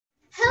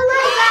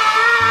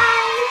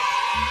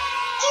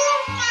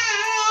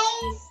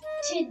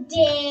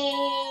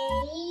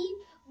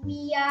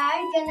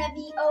gonna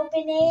be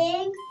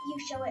opening. You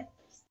show it.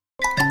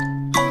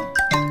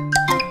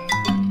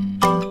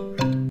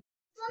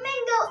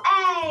 Flamingo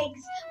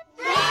eggs.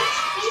 Which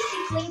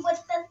basically what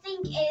the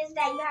thing is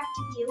that you have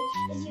to do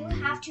is you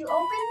have to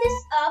open this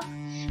up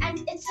and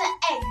it's an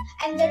egg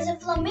and there's a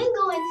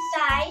flamingo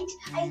inside.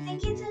 I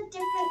think it's a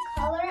different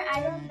color,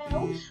 I don't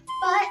know.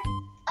 But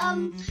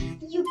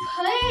you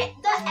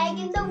put the egg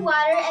in the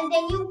water and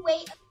then you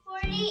wait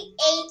 48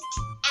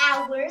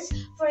 hours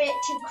for it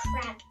to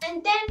crack.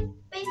 And then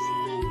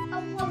basically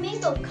a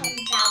flamingo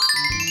comes out.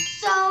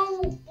 So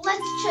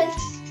let's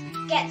just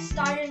get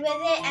started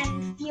with it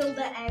and feel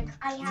the egg.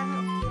 I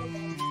haven't peeled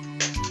it.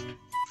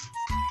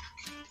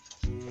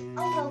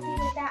 I'll help you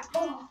with that.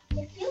 Oh,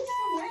 it feels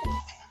so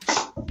nice.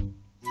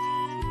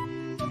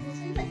 So this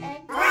is the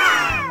egg. So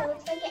it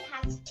looks like it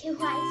has two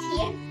eyes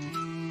here.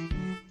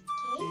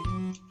 Okay,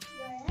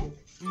 your egg.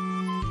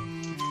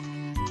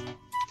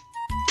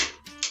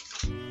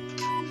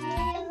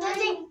 It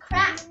doesn't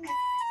crack.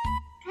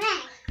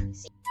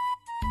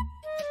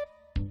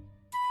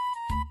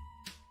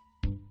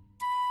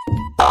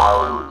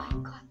 Oh my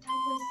god, that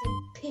was a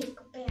big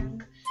bang.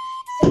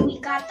 So we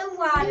got the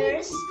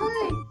waters.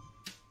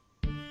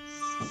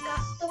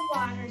 Got the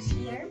waters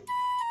here.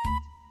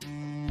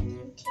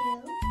 You too.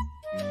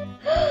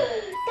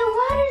 The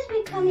water's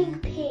becoming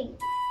pink.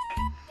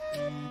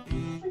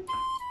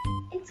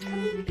 It's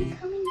becoming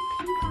pink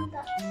on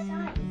the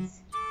sides.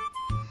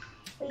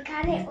 We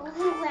got it all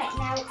wet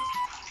now.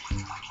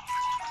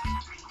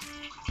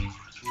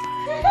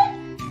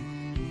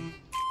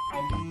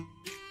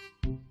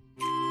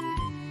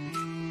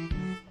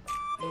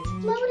 It's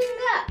floating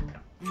up.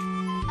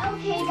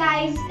 Okay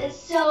guys,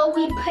 so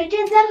we put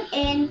them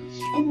in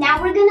and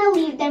now we're gonna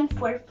leave them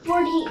for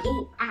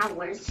 48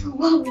 hours.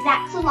 Whoa,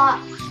 that's a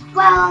lot.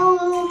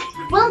 Well,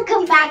 we'll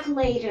come back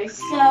later,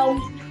 so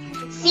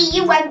see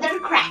you when they're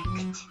cracked.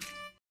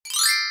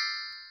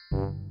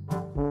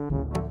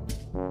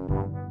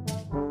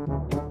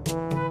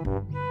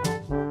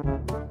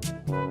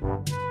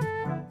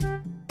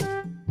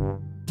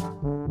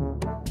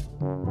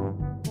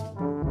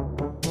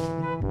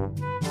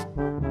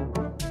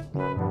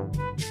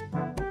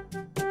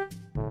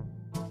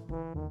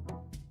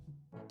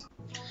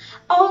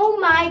 Oh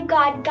my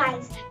god,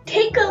 guys,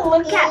 take a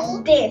look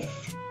at this.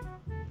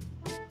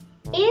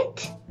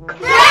 It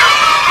cracked.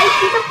 I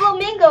see the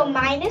flamingo.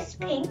 Mine is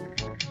pink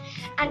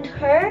and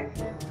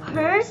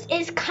hers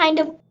is kind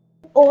of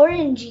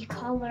orangey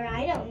color.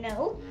 I don't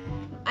know.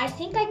 I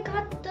think I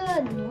got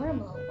the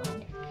normal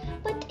one,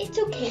 but it's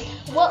okay.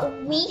 What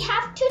we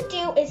have to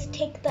do is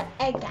take the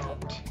egg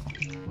out.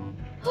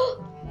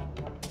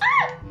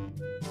 Ah!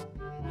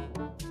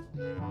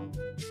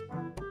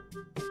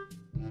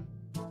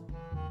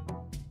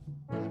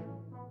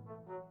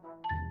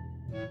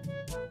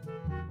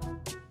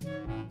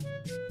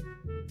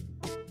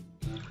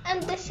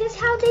 And this is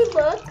how they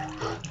look.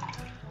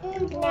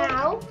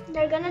 Now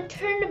they're gonna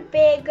turn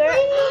bigger.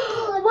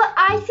 What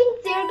I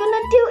think they're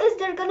gonna do is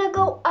they're gonna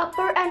go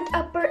upper and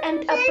upper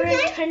and upper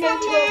and turn into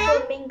a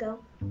flamingo.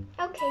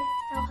 Okay,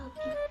 I'll help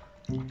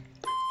you.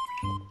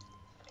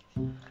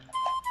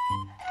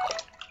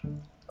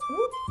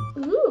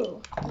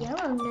 Ooh,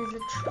 yellow is a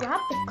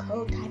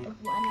tropical type of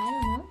one. I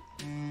don't know.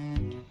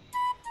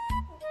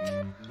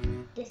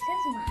 This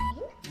is mine.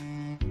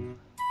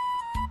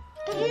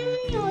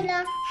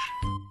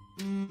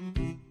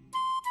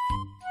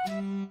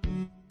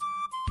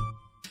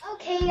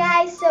 Okay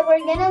guys, so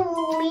we're gonna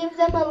leave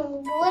them a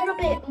little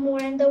bit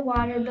more in the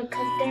water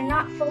because they're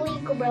not fully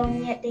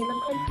grown yet. They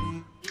look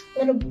like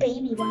little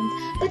baby ones,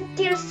 but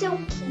they're so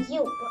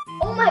cute.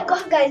 Oh my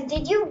god guys,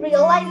 did you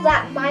realize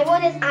that my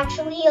one is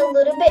actually a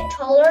little bit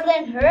taller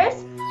than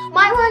hers?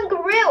 My one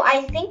grew.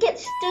 I think it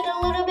stood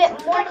a little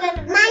bit more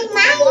than hers.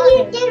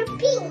 Mine is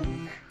pink.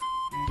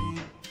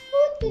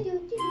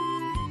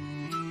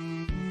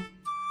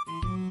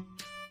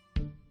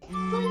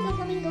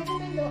 Flamingo,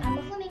 flamingo, I'm a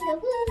flamingo,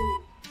 woo!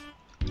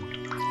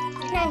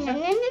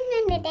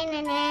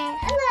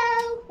 Hello.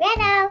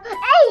 Hello!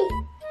 Hey!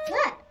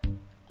 What?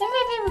 Can I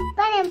have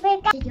fun and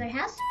break up? To your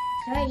house?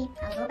 Sorry,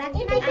 I'll go back to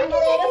my I'm a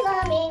little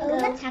flamingo.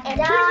 Let's have a And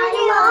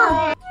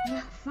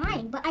Well,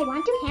 fine, but I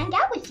want to hang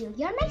out with you.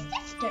 You're my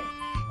sister.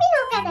 We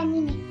don't got a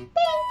minute.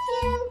 Thank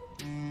you.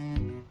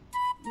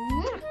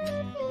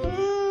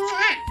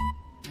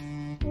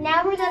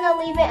 Now we're gonna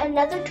leave it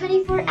another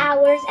 24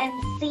 hours and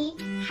see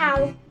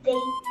how they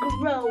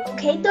grow.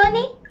 Okay,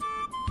 Tony?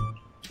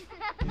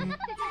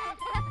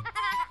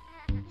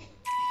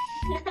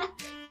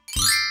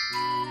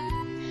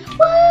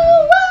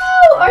 Whoa,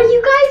 whoa! Are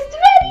you guys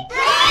ready?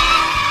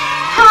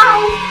 How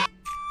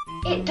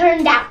it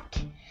turned out.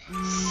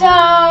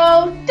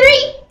 So,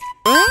 3,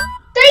 2,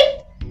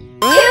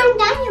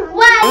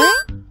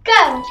 1,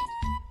 go!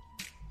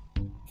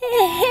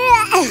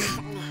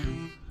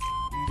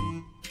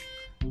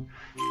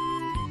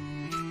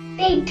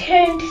 They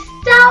turned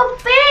so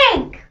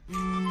big!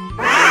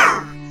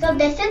 So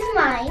this is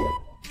mine.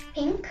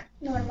 Pink,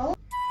 normal.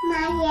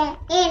 Mine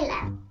is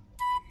yellow.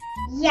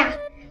 Yeah,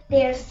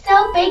 they're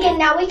so big and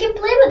now we can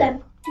play with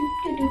them.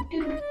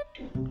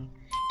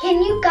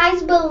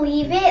 guys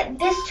believe it?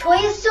 This toy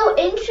is so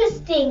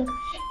interesting.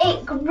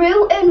 It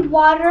grew in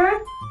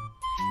water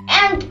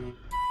and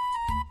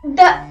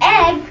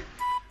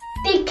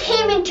they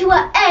came into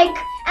an egg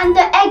and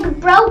the egg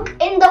broke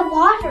in the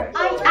water.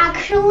 I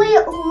actually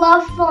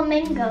love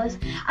flamingos.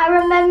 I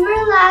remember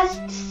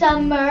last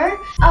summer,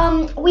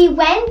 we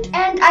went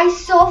and I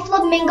saw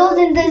flamingos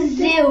in the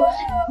zoo,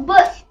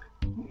 but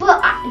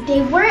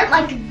they weren't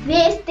like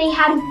this. They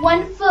had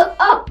 1 foot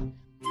up.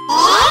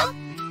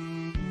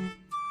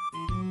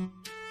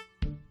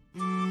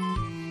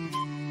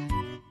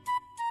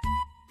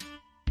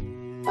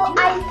 Well,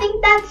 I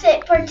think that's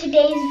it for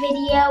today's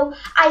video.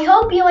 I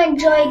hope you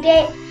enjoyed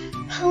it.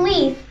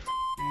 Please,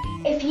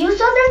 if you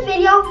saw this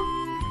video,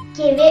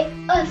 give it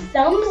a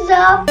thumbs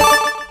up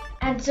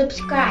and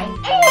subscribe.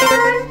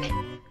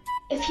 And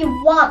if you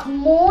want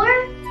more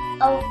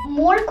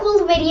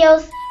cool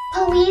videos,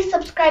 please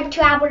subscribe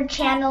to our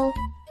channel.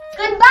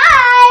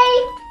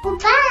 Goodbye!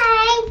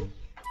 Goodbye.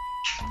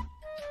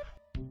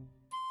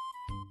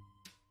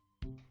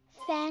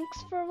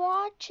 Thanks for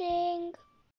watching.